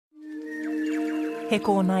He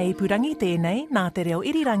kōna I purangi tēnei nā te reo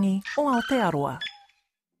irirangi o Aotearoa.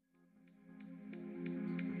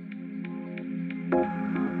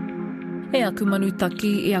 E aku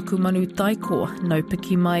manutaki, e aku manu taikoa, no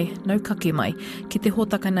piki mai, no kake mai, ki te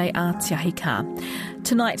hōtaka nei Ātiahi kā.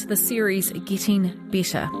 Tonight, the series Getting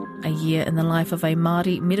Better, a year in the life of a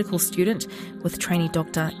Māori medical student with trainee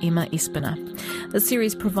Dr Emma Espiner. The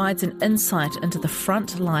series provides an insight into the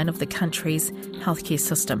front line of the country's healthcare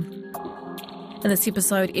system. In this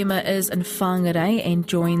episode, Emma is in Whangarei and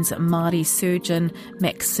joins Māori surgeon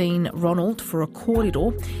Maxine Ronald for a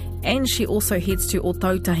kōrero, and she also heads to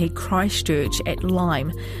Otautahi, Christchurch at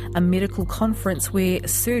Lyme, a medical conference where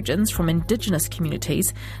surgeons from Indigenous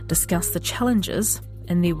communities discuss the challenges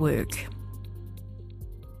in their work.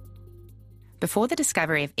 Before the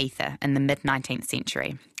discovery of ether in the mid-19th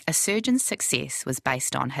century, a surgeon's success was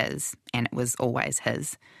based on his, and it was always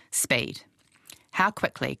his, speed. How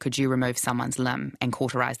quickly could you remove someone's limb and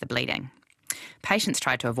cauterise the bleeding? Patients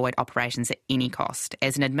tried to avoid operations at any cost,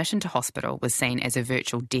 as an admission to hospital was seen as a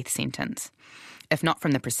virtual death sentence. If not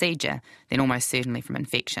from the procedure, then almost certainly from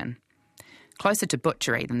infection. Closer to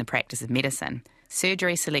butchery than the practice of medicine,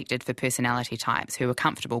 surgery selected for personality types who were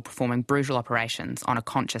comfortable performing brutal operations on a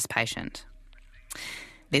conscious patient.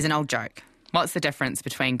 There's an old joke. What's the difference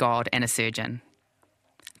between God and a surgeon?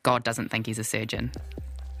 God doesn't think he's a surgeon.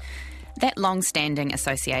 That long-standing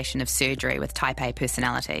association of surgery with type A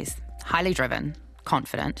personalities, highly driven,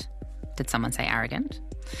 confident, did someone say arrogant,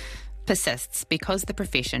 persists because the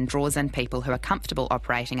profession draws in people who are comfortable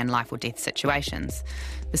operating in life or death situations,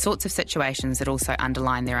 the sorts of situations that also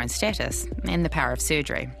underline their own status and the power of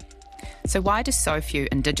surgery. So why do so few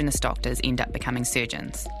Indigenous doctors end up becoming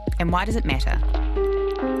surgeons? And why does it matter?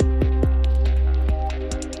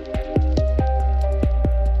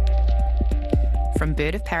 From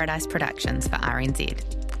Bird of Paradise Productions for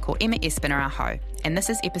RNZ, call Emma Espiner aho, and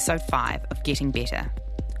this is episode 5 of Getting Better.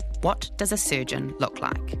 What does a surgeon look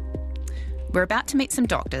like? We're about to meet some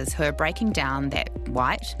doctors who are breaking down that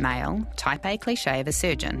white, male, type A cliche of a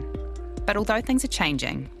surgeon. But although things are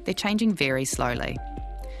changing, they're changing very slowly.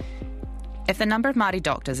 If the number of Māori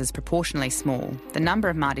doctors is proportionally small, the number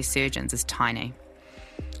of Māori surgeons is tiny.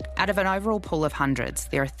 Out of an overall pool of hundreds,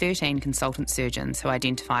 there are 13 consultant surgeons who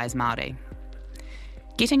identify as Māori.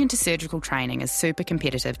 Getting into surgical training is super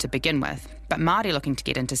competitive to begin with, but Māori looking to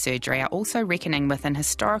get into surgery are also reckoning with an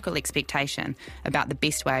historical expectation about the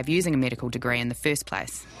best way of using a medical degree in the first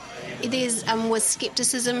place. There's was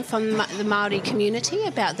scepticism from the Māori community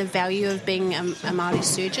about the value of being a Māori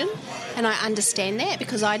surgeon, and I understand that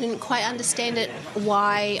because I didn't quite understand it,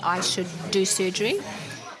 why I should do surgery.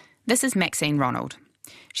 This is Maxine Ronald.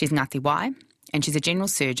 She's Ngāti Wai, and she's a general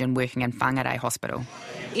surgeon working in Whangarei Hospital.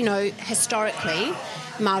 You know, historically,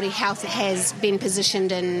 Māori health has been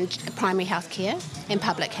positioned in primary health care and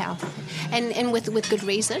public health, and with good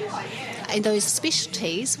reason. In those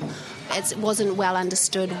specialties, it wasn't well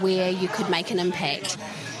understood where you could make an impact.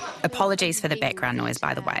 Apologies for the background noise,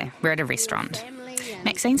 by the way. We're at a restaurant.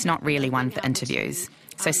 Maxine's not really one for interviews,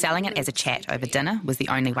 so selling it as a chat over dinner was the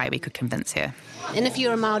only way we could convince her. And if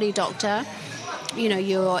you're a Māori doctor, you know,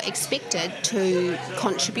 you're expected to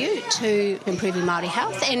contribute to improving Māori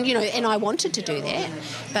health, and you know, and I wanted to do that,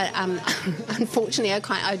 but unfortunately,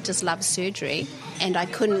 I just love surgery, and I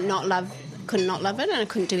couldn't not love it, and I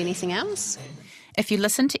couldn't do anything else. If you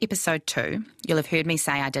listen to episode 2, you'll have heard me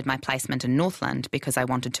say I did my placement in Northland because I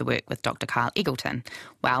wanted to work with Dr Carl Eggleton.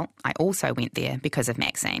 Well, I also went there because of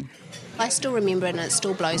Maxine. I still remember it, and it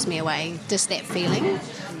still blows me away, just that feeling,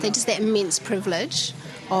 just that immense privilege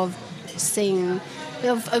of seeing,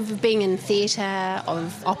 of being in theatre,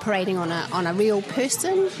 of operating on a real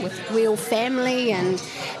person with real family, and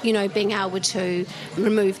you know, being able to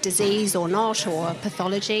remove disease or not, or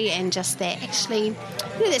pathology, and just that actually,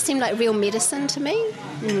 you know, that seemed like real medicine to me.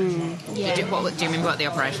 Yeah. Do you remember what the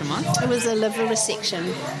operation was? It was a liver resection.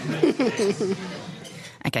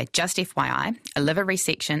 Okay, just FYI, a liver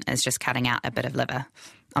resection is just cutting out a bit of liver.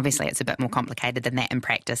 Obviously, it's a bit more complicated than that in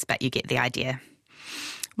practice, but you get the idea.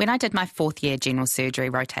 When I did my 4th year general surgery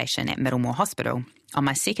rotation at Middlemore Hospital, on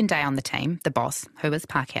my second day on the team, the boss, who was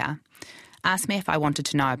Pākehā, asked me if I wanted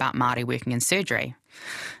to know about Māori working in surgery.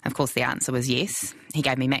 Of course, the answer was yes. He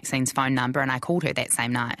gave me Maxine's phone number and I called her that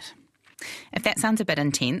same night. If that sounds a bit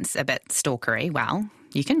intense, a bit stalkery, well,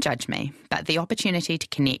 you can judge me, but the opportunity to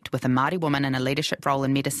connect with a Māori woman in a leadership role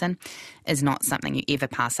in medicine is not something you ever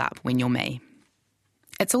pass up when you're me.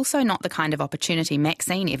 It's also not the kind of opportunity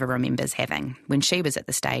Maxine ever remembers having when she was at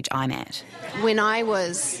the stage I'm at. When I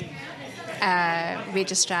was a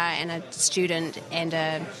registrar and a student and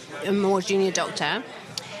a more junior doctor,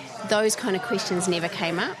 those kind of questions never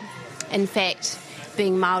came up. In fact,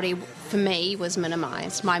 being Māori for me was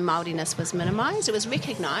minimised. My Māoriness was minimised. It was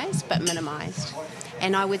recognised but minimised.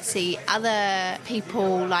 And I would see other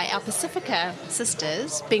people like our Pacifica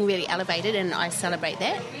sisters being really elevated, and I celebrate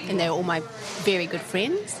that, and they're all my very good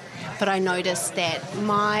friends. But I noticed that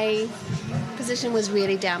my position was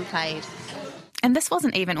really downplayed. And this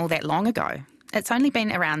wasn't even all that long ago. It's only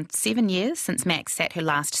been around 7 years since Max sat her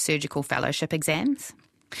last surgical fellowship exams.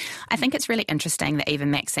 I think it's really interesting that even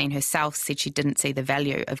Maxine herself said she didn't see the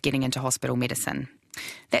value of getting into hospital medicine.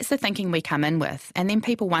 That's the thinking we come in with, and then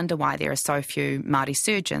people wonder why there are so few Māori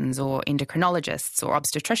surgeons or endocrinologists or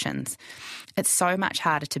obstetricians. It's so much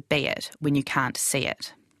harder to be it when you can't see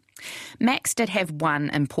it. Max did have one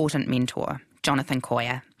important mentor, Jonathan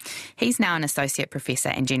Koia. He's now an associate professor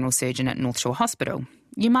and general surgeon at North Shore Hospital.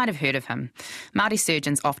 You might have heard of him. Māori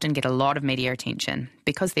surgeons often get a lot of media attention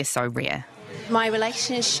because they're so rare. My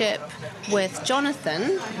relationship with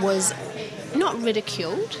Jonathan was not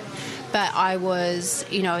ridiculed, but I was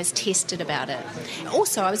tested about it.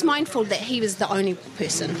 Also, I was mindful that he was the only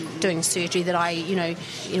person doing surgery that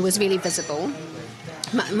it was really visible.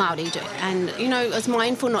 Māori do. And, I was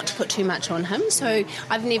mindful not to put too much on him. So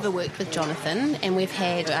I've never worked with Jonathan, and we've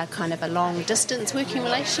had a kind of a long-distance working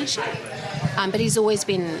relationship. But he's always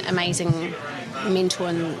been an amazing mentor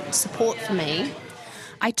and support for me.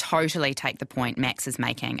 I totally take the point Max is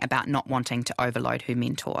making about not wanting to overload her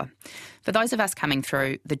mentor. For those of us coming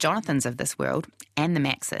through, the Jonathans of this world, and the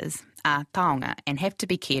Maxes, are taonga and have to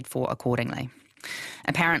be cared for accordingly.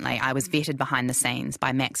 Apparently, I was vetted behind the scenes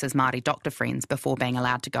by Max's Māori doctor friends before being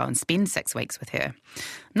allowed to go and spend 6 weeks with her.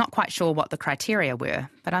 Not quite sure what the criteria were,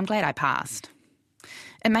 but I'm glad I passed.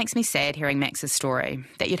 It makes me sad hearing Max's story,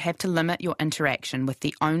 that you'd have to limit your interaction with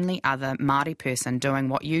the only other Māori person doing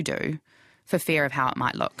what you do for fear of how it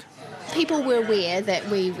might look. People were aware that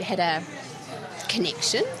we had a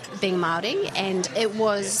connection, being Māori, and it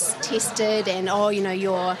was tested and,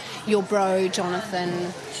 your bro, Jonathan,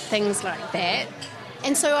 things like that.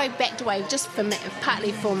 And so I backed away just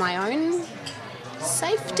partly for my own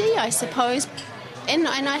safety, I suppose. And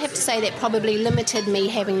I have to say that probably limited me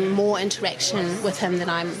having more interaction with him than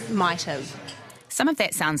I might have. Some of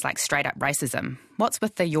that sounds like straight-up racism. What's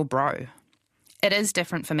with the your bro? It is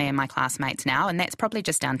different for me and my classmates now, and that's probably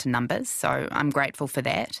just down to numbers, so I'm grateful for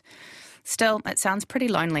that. Still, it sounds pretty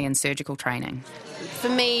lonely in surgical training. For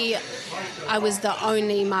me, I was the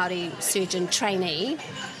only Māori surgeon trainee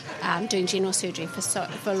doing general surgery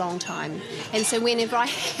for a long time. And so whenever I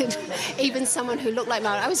had even someone who looked like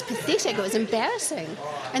Māori, I was pathetic, it was embarrassing.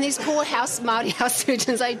 And these poor Māori house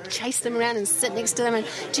surgeons, I chased them around and sit next to them and,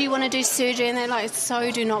 do you want to do surgery? And they're like,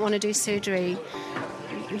 so do not want to do surgery.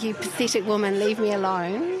 You pathetic woman, leave me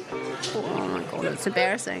alone. Oh my God, it's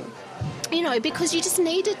embarrassing. Because you just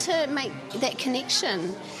needed to make that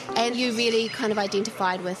connection. And you really kind of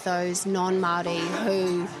identified with those non-Māori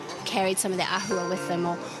who carried some of their ahua with them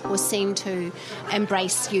or seemed to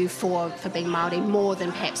embrace you for being Māori more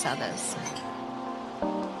than perhaps others.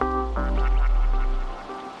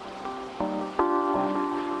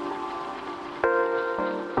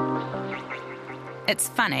 It's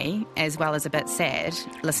funny, as well as a bit sad,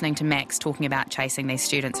 listening to Max talking about chasing these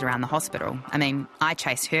students around the hospital. I mean, I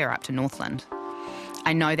chased her up to Northland.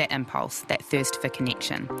 I know that impulse, that thirst for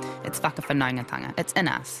connection. It's whakawhanaungatanga. It's in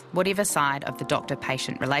us, whatever side of the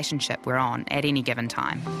doctor-patient relationship we're on at any given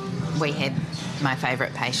time. We had my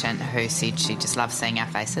favourite patient who said she just loves seeing our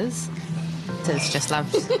faces. Just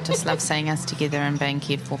loves seeing us together and being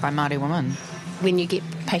cared for by Māori women. When you get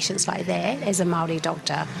patients like that, as a Māori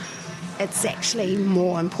doctor, it's actually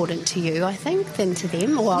more important to you, I think, than to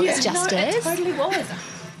them. Well, it just is. It totally was.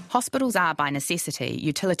 Hospitals are, by necessity,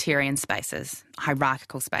 utilitarian spaces,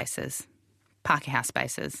 hierarchical spaces, Pākehā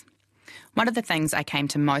spaces. One of the things I came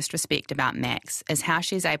to most respect about Max is how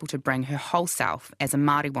she's able to bring her whole self as a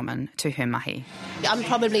Māori woman to her mahi. I'm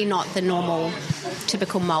probably not the normal,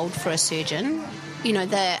 typical mould for a surgeon.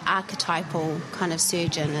 The archetypal kind of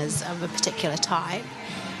surgeon is of a particular type.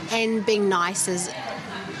 And being nice is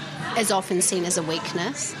often seen as a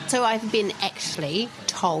weakness. So I've been actually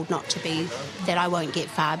told not to be, that I won't get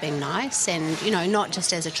far being nice, and, not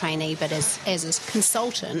just as a trainee but as a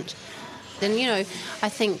consultant. Then, I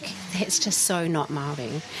think that's just so not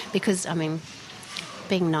Māori. Because,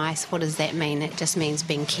 being nice, what does that mean? It just means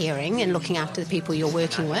being caring and looking after the people you're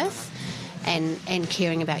working with and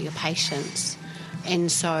caring about your patients.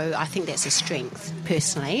 And so I think that's a strength,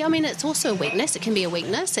 personally. It's also a weakness. It can be a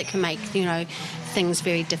weakness. It can make, things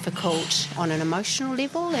very difficult on an emotional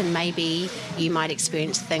level, and maybe you might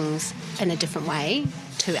experience things in a different way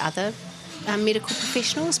to other medical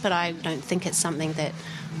professionals, but I don't think it's something that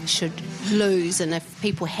should lose, and if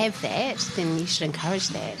people have that, then you should encourage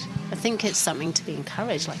that. I think it's something to be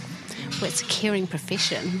encouraged, like, well, it's a caring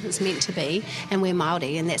profession, it's meant to be, and we're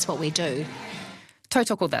Māori, and that's what we do.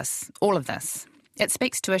 Tautoko this, all of this. It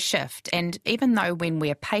speaks to a shift, and even though when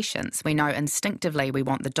we're patients we know instinctively we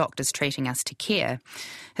want the doctors treating us to care,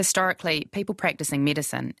 historically people practising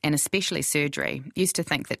medicine, and especially surgery, used to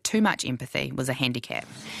think that too much empathy was a handicap.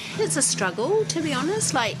 It's a struggle, to be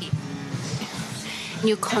honest. Like,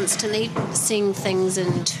 you're constantly seeing things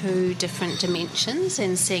in two different dimensions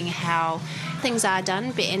and seeing how things are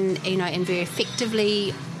done, and very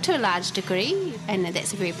effectively to a large degree, and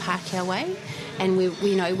that's a very Pākehā way. And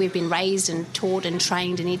we've been raised and taught and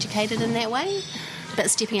trained and educated in that way. But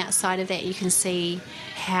stepping outside of that, you can see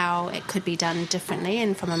how it could be done differently,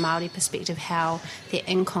 and from a Māori perspective, how they're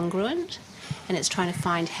incongruent. And it's trying to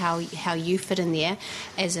find how you fit in there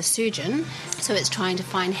as a surgeon. So it's trying to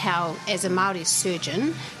find how, as a Māori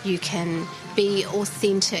surgeon, you can be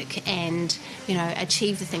authentic and,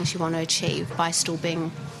 achieve the things you want to achieve by still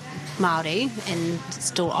being Māori and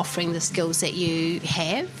still offering the skills that you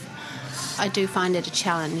have. I do find it a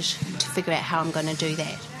challenge to figure out how I'm going to do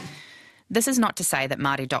that. This is not to say that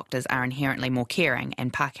Māori doctors are inherently more caring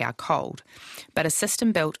and Pākehā cold, but a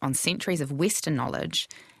system built on centuries of Western knowledge,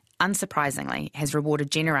 unsurprisingly, has rewarded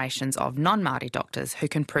generations of non-Māori doctors who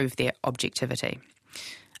can prove their objectivity.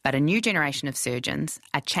 But a new generation of surgeons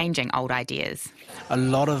are changing old ideas. A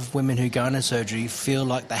lot of women who go into surgery feel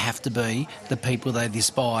like they have to be the people they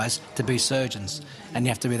despise to be surgeons. And you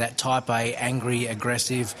have to be that type A, angry,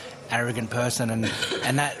 aggressive, arrogant person. And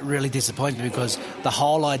that really disappoints me, because the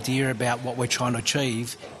whole idea about what we're trying to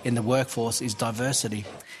achieve in the workforce is diversity.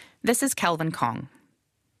 This is Calvin Kong.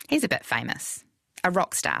 He's a bit famous, a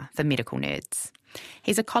rock star for medical nerds.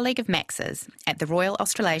 He's a colleague of Max's at the Royal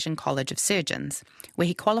Australasian College of Surgeons, where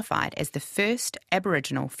he qualified as the first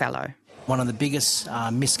Aboriginal Fellow. One of the biggest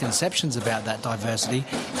misconceptions about that diversity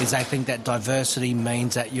is they think that diversity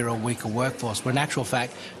means that you're a weaker workforce, where in actual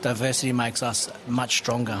fact, diversity makes us much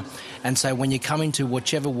stronger. And so when you come into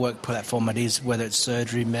whichever work platform it is, whether it's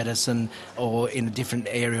surgery, medicine, or in a different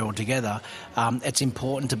area altogether, it's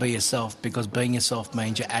important to be yourself, because being yourself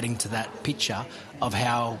means you're adding to that picture of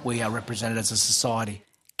how we are represented as a society.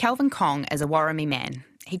 Calvin Kong is a Warrami man.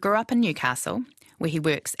 He grew up in Newcastle, where he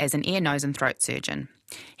works as an ear, nose and throat surgeon.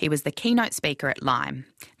 He was the keynote speaker at LIME,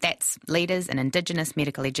 that's Leaders in Indigenous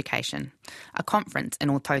Medical Education, a conference in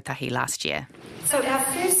Otautahi last year. So our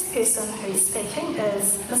first person who's speaking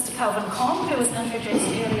is Mr. Calvin Kong, who was introduced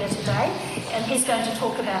earlier today, and he's going to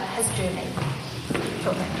talk about his journey.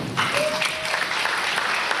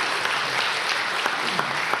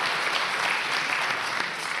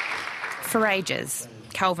 For ages,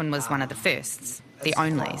 Calvin was one of the firsts, the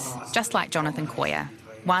onlys, just like Jonathan Koya,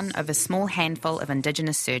 one of a small handful of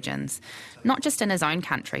Indigenous surgeons, not just in his own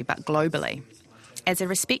country, but globally. As a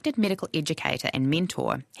respected medical educator and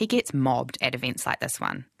mentor, he gets mobbed at events like this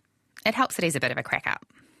one. It helps that he's a bit of a crack-up.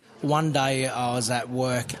 One day I was at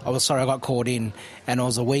work, I got called in, and it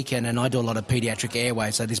was a weekend, and I do a lot of paediatric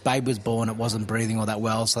airways, so this baby was born, it wasn't breathing all that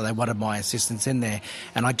well, so they wanted my assistance in there,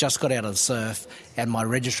 and I just got out of the surf, and my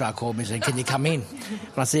registrar called me and said, "Can you come in?"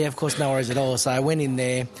 And I said, "Yeah, of course, no worries at all." So I went in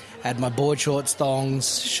there, had my board shorts,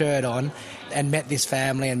 thongs, shirt on, and met this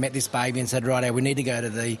family and met this baby and said, "Righto, we need to go to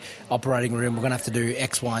the operating room, we're going to have to do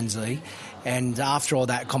X, Y and Z." And after all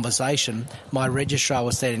that conversation, my registrar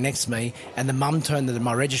was standing next to me, and the mum turned to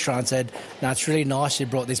my registrar and said, "No, it's really nice you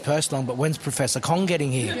brought this person along, but when's Professor Kong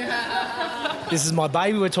getting here?" This is my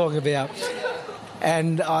baby we're talking about.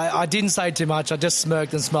 And I didn't say too much, I just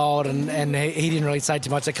smirked and smiled, and he didn't really say too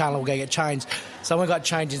much. I can't let go get changed. Someone got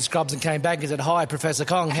changed in scrubs and came back and said, "Hi, Professor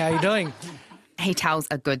Kong, how are you doing?" He tells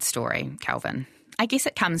a good story, Calvin. I guess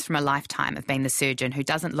it comes from a lifetime of being the surgeon who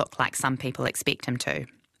doesn't look like some people expect him to.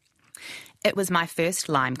 It was my first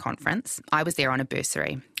LIME conference. I was there on a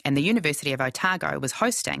bursary, and the University of Otago was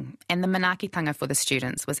hosting, and the manaakitanga for the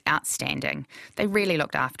students was outstanding. They really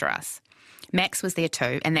looked after us. Max was there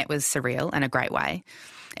too, and that was surreal in a great way.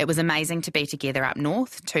 It was amazing to be together up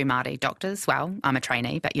north, 2 Māori doctors. Well, I'm a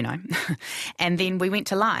trainee, but you know. And then we went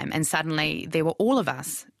to LIME, and suddenly there were all of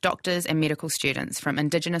us, doctors and medical students from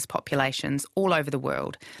Indigenous populations all over the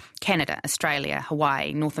world, Canada, Australia,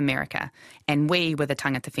 Hawaii, North America, and we were the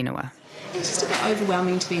tangata whenua. It's just a bit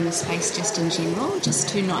overwhelming to be in the space just in general, just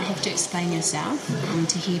to not have to explain yourself, and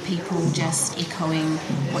to hear people just echoing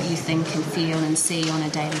what you think and feel and see on a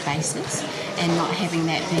daily basis, and not having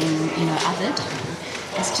that being, othered.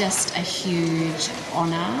 It's just a huge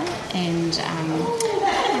honour and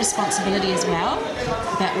responsibility as well,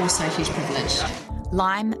 but also a huge privilege.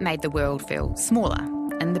 LIME made the world feel smaller.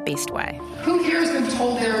 in the best way. Who here has been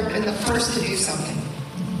told they're been the first to do something?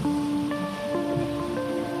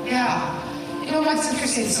 Yeah. You know what's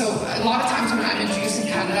interesting? So a lot of times when I'm introduced in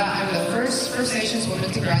Canada, I'm the first First Nations woman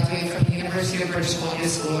to graduate from the University of British Columbia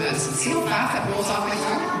School of Medicine. See how fast that rolls off my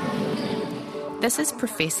tongue? This is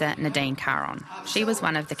Professor Nadine Caron. She was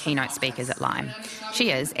one of the keynote speakers at Lyme. She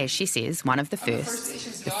is, as she says, one of the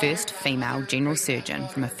first female general surgeon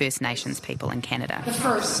from a First Nations people in Canada. The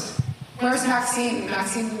first. Where's Maxine?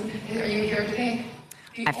 Maxine, are you here today?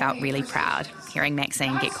 I felt really proud hearing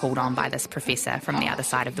Maxine get called on by this professor from the other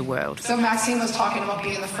side of the world. So Maxine was talking about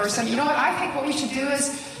being the first. And you know what? I think what we should do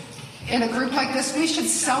is, in a group like this, we should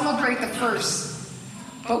celebrate the first.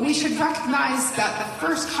 But we should recognize that the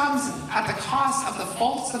first comes at the cost of the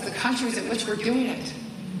faults of the countries in which we're doing it.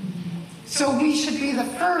 So we should be the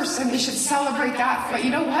first, and we should celebrate that. But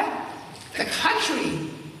you know what? The country,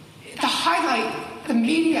 to highlight the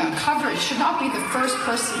media coverage, should not be the first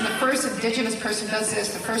person, the first Indigenous person does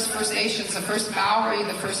this, the first First Nations, the first Maori,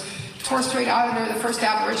 the first Torres Strait Islander, the first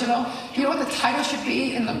Aboriginal. You know what the title should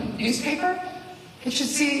be in the newspaper? It should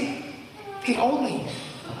say the only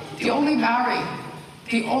Maori,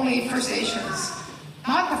 the only First Nations.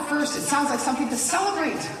 Not the first. It sounds like something to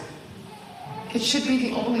celebrate. It should be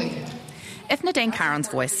the only. If Nadine Caron's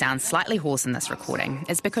voice sounds slightly hoarse in this recording,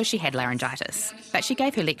 it's because she had laryngitis. But she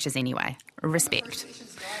gave her lectures anyway. Respect.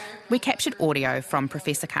 We captured audio from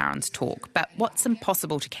Professor Caron's talk, but what's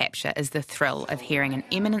impossible to capture is the thrill of hearing an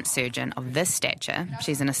eminent surgeon of this stature.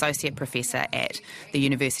 She's an associate professor at the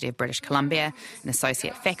University of British Columbia, an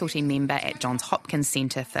associate faculty member at Johns Hopkins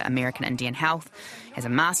Centre for American Indian Health, has a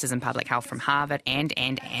master's in public health from Harvard, and.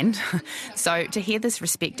 So to hear this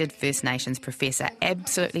respected First Nations professor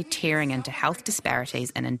absolutely tearing into health disparities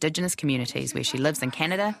in Indigenous communities where she lives in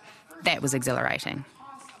Canada, that was exhilarating.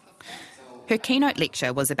 Her keynote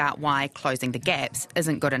lecture was about why closing the gaps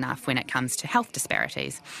isn't good enough when it comes to health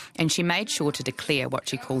disparities, and she made sure to declare what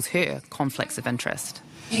she calls her conflicts of interest.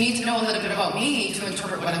 You need to know a little bit about me to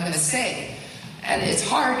interpret what I'm going to say. And it's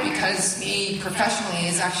hard because me professionally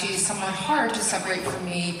is actually somewhat hard to separate from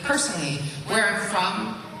me personally, where I'm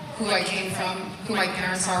from, who I came from, who my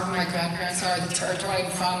parents are, who my grandparents are, the territory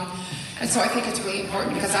I'm from. And so I think it's really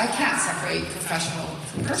important because I can't separate professional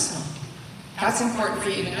from personal. That's important for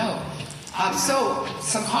you to know. So,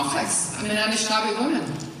 some conflicts. I'm an Anishinaabe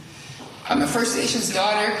woman. I'm a First Nations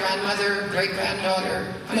daughter, grandmother,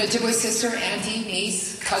 great-granddaughter. I'm an Ojibwe sister, auntie,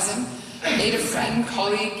 niece, cousin, a Native friend,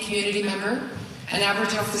 colleague, community member, an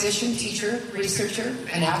Aboriginal physician, teacher, researcher,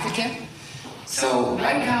 an advocate. So,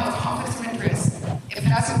 right now, conflicts of interest, if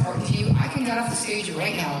that's important to you, I can get off the stage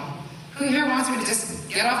right now. Who here wants me to just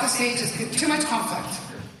get off the stage? There's too much conflict.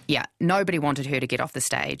 Yeah, nobody wanted her to get off the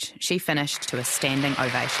stage. She finished to a standing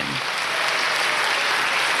ovation.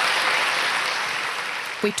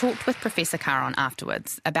 We talked with Professor Caron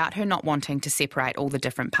afterwards about her not wanting to separate all the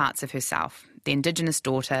different parts of herself, the Indigenous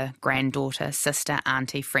daughter, granddaughter, sister,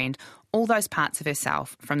 auntie, friend, all those parts of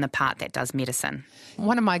herself from the part that does medicine.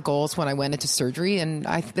 One of my goals when I went into surgery, and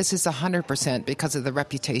this is 100% because of the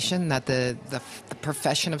reputation that the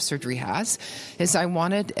profession of surgery has, is I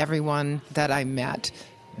wanted everyone that I met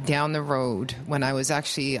down the road when I was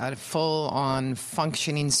actually a full-on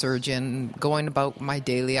functioning surgeon going about my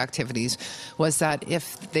daily activities, was that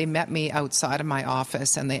if they met me outside of my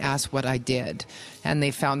office and they asked what I did and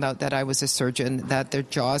they found out that I was a surgeon, that their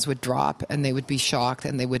jaws would drop and they would be shocked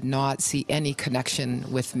and they would not see any connection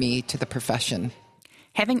with me to the profession.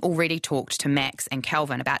 Having already talked to Max and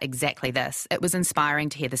Calvin about exactly this, it was inspiring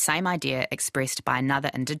to hear the same idea expressed by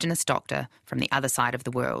another Indigenous doctor from the other side of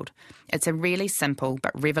the world. It's a really simple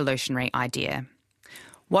but revolutionary idea.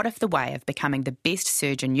 What if the way of becoming the best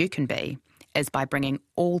surgeon you can be is by bringing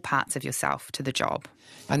all parts of yourself to the job?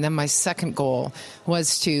 And then my second goal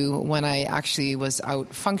was to, when I actually was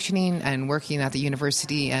out functioning and working at the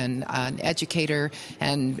university and an educator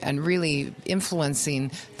and really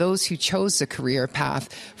influencing those who chose the career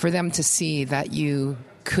path, for them to see that you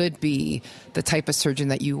could be the type of surgeon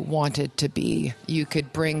that you wanted to be. You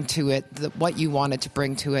could bring to it what you wanted to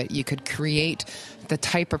bring to it. You could create the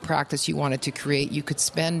type of practice you wanted to create. You could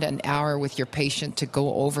spend an hour with your patient to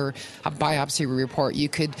go over a biopsy report. You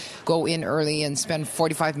could go in early and spend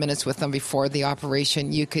 45 minutes with them before the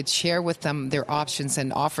operation. You could share with them their options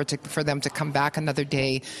and offer for them to come back another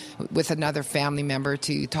day with another family member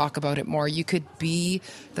to talk about it more. You could be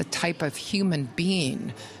the type of human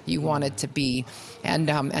being you wanted to be, and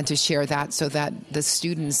to share that so that the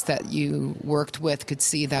students that you worked with could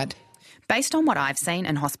see that. Based on what I've seen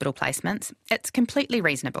in hospital placements, it's completely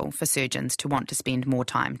reasonable for surgeons to want to spend more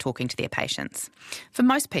time talking to their patients. For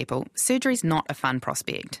most people, surgery's not a fun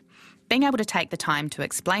prospect. Being able to take the time to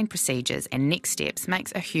explain procedures and next steps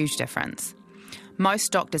makes a huge difference.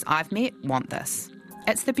 Most doctors I've met want this.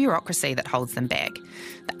 It's the bureaucracy that holds them back,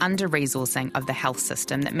 the under-resourcing of the health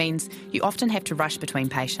system that means you often have to rush between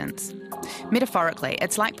patients. Metaphorically,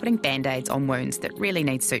 it's like putting band-aids on wounds that really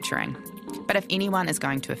need suturing. But if anyone is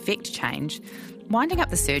going to affect change, winding up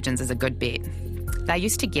the surgeons is a good bet. They're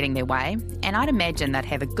used to getting their way, and I'd imagine they'd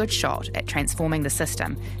have a good shot at transforming the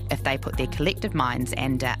system if they put their collective minds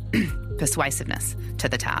and persuasiveness to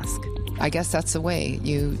the task. I guess that's the way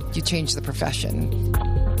you change the profession.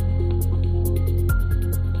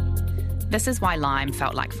 This is why Lyme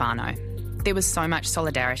felt like whānau. There was so much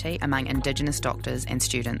solidarity among Indigenous doctors and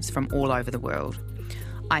students from all over the world.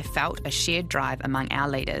 I felt a shared drive among our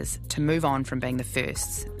leaders to move on from being the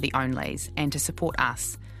firsts, the onlys, and to support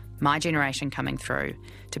us, my generation coming through,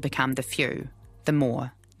 to become the few, the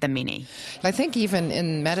more, the many. I think even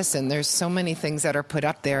in medicine, there's so many things that are put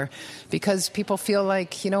up there because people feel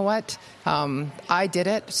like, you know what, I did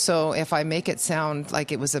it, so if I make it sound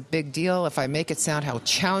like it was a big deal, if I make it sound how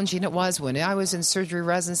challenging it was, when I was in surgery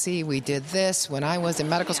residency, we did this, when I was in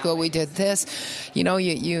medical school, we did this, you know,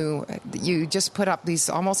 you just put up these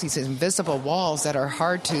invisible walls that are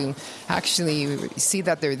hard to actually see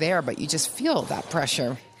that they're there, but you just feel that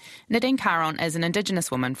pressure. Nadine Caron is an Indigenous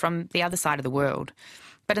woman from the other side of the world.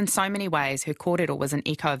 But in so many ways, her kōrero was an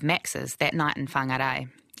echo of Max's that night in Whangarei,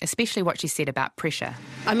 especially what she said about pressure.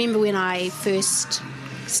 I remember when I first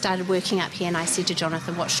started working up here and I said to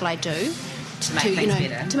Jonathan, what shall I do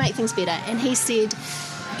to make things better? And he said,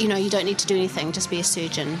 you know, you don't need to do anything, just be a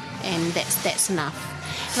surgeon, and that's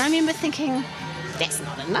enough. And I remember thinking, that's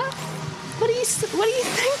not enough. What are you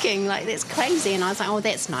thinking? Like, that's crazy. And I was like, oh,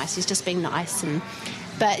 that's nice. He's just being nice.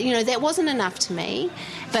 But, you know, that wasn't enough to me.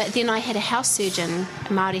 But then I had a house surgeon, a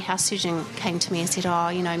Māori house surgeon came to me and said, oh,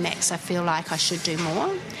 you know, Max, I feel like I should do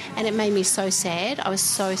more. And it made me so sad. I was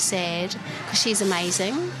so sad because she's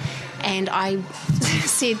amazing. And I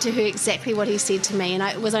said to her exactly what he said to me. And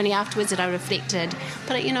it was only afterwards that I reflected.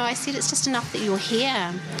 But, you know, I said it's just enough that you're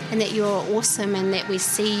here and that you're awesome and that we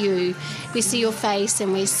see you. We see your face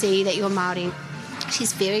and we see that you're Māori.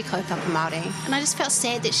 She's very kaupapa Māori. And I just felt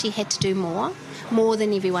sad that she had to do more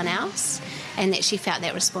than everyone else, and that she felt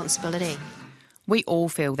that responsibility. We all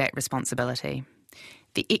feel that responsibility.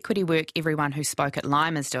 The equity work everyone who spoke at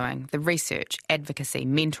Lyme is doing, the research, advocacy,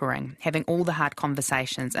 mentoring, having all the hard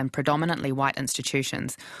conversations in predominantly white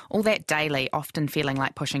institutions, all that daily, often feeling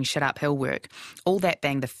like pushing shit uphill work, all that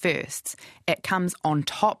being the firsts, it comes on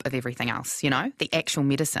top of everything else, you know, the actual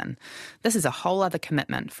medicine. This is a whole other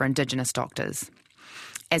commitment for Indigenous doctors.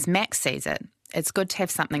 As Max sees it, it's good to have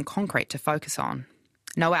something concrete to focus on.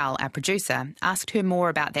 Noelle, our producer, asked her more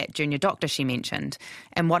about that junior doctor she mentioned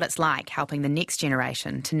and what it's like helping the next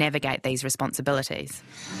generation to navigate these responsibilities.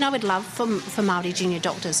 And I would love for Māori junior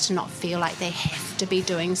doctors to not feel like they have to be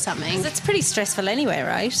doing something. 'Cause it's pretty stressful anyway,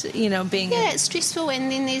 right? You know, being... Yeah, it's stressful, and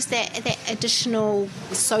then there's that additional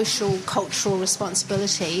social, cultural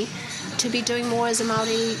responsibility to be doing more as a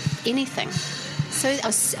Māori anything. So I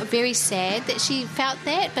was very sad that she felt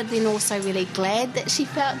that, but then also really glad that she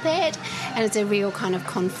felt that. And it's a real kind of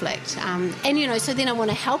conflict. And, you know, so then I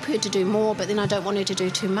want to help her to do more, but then I don't want her to do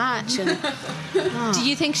too much. And, Do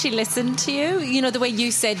you think she listened to you? You know, the way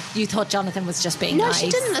you said you thought Jonathan was just being nice. No,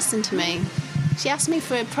 she didn't listen to me. She asked me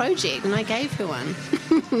for a project and I gave her one.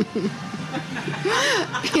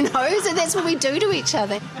 You know, so that's what we do to each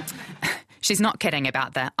other. She's not kidding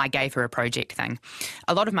about the I gave her a project thing.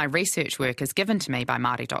 A lot of my research work is given to me by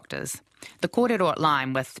Māori doctors. The kōrero at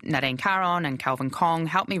Lyme with Nadine Caron and Calvin Kong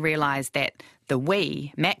helped me realise that the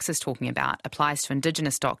we Max is talking about applies to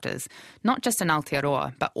Indigenous doctors, not just in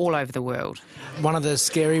Aotearoa, but all over the world. One of the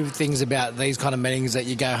scary things about these kind of meetings is that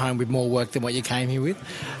you go home with more work than what you came here with.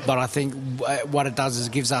 But I think what it does is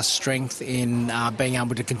it gives us strength in being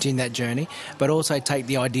able to continue that journey, but also take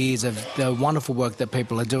the ideas of the wonderful work that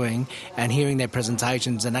people are doing and hearing their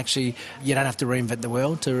presentations, and actually you don't have to reinvent the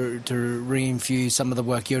world to reinfuse some of the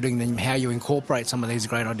work you're doing and how you incorporate some of these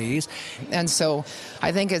great ideas. And so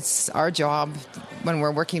I think it's our job when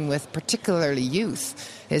we're working with particularly youth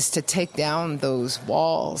is to take down those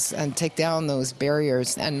walls and take down those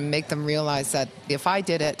barriers and make them realize that if I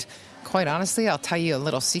did it, quite honestly, I'll tell you a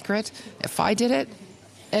little secret, if I did it,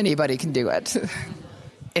 anybody can do it.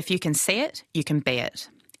 If you can see it, you can be it.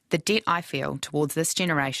 The debt I feel towards this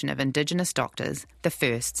generation of Indigenous doctors, the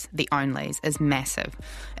firsts, the onlys, is massive.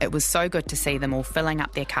 It was so good to see them all filling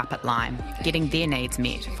up their cup at Lyme, getting their needs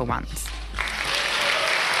met for once.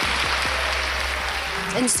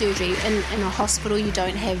 In surgery, in a hospital, you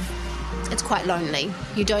don't have... It's quite lonely.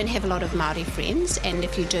 You don't have a lot of Māori friends, and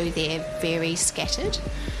if you do, they're very scattered.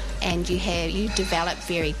 and you develop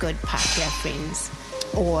very good Pākehā friends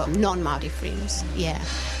or non-Māori friends, yeah.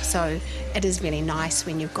 So it is really nice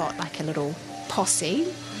when you've got like a little posse.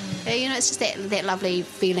 You know, it's just that lovely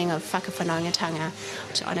feeling of whakawhanaungatanga,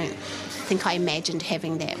 which I don't think I imagined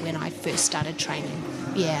having that when I first started training.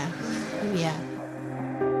 Yeah.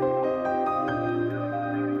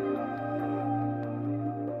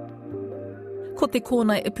 Ko te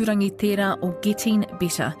kōnei ipurangi tērā o Getting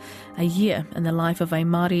Better, a year in the life of a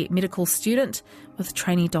Māori medical student with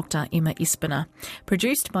trainee Dr Emma Espiner,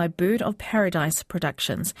 produced by Bird of Paradise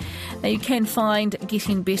Productions. Now you can find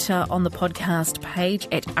Getting Better on the podcast page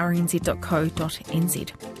at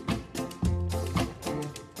rnz.co.nz.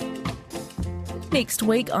 Next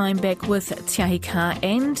week, I'm back with Te Ahi Kaa,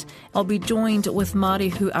 and I'll be joined with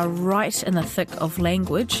Māori who are right in the thick of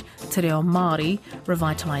language, te reo Māori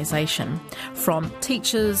revitalisation. From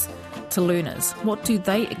teachers to learners, what do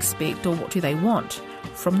they expect or what do they want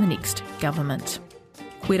from the next government?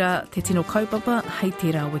 Koera te tino kaupapa, hei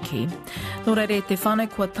tērā wiki. Nō reire te whānau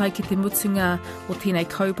kua tai ki te mutunga o tēnei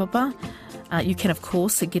kaupapa. You can, of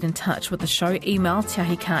course, get in touch with the show. Email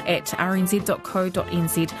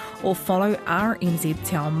teahika@rnz.co.nz or follow RNZ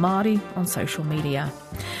Te Ao Māori on social media.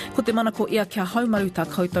 Ko te mana ko ia kia haumaru tā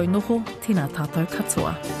koutou noho, tēnā tātou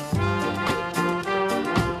katoa.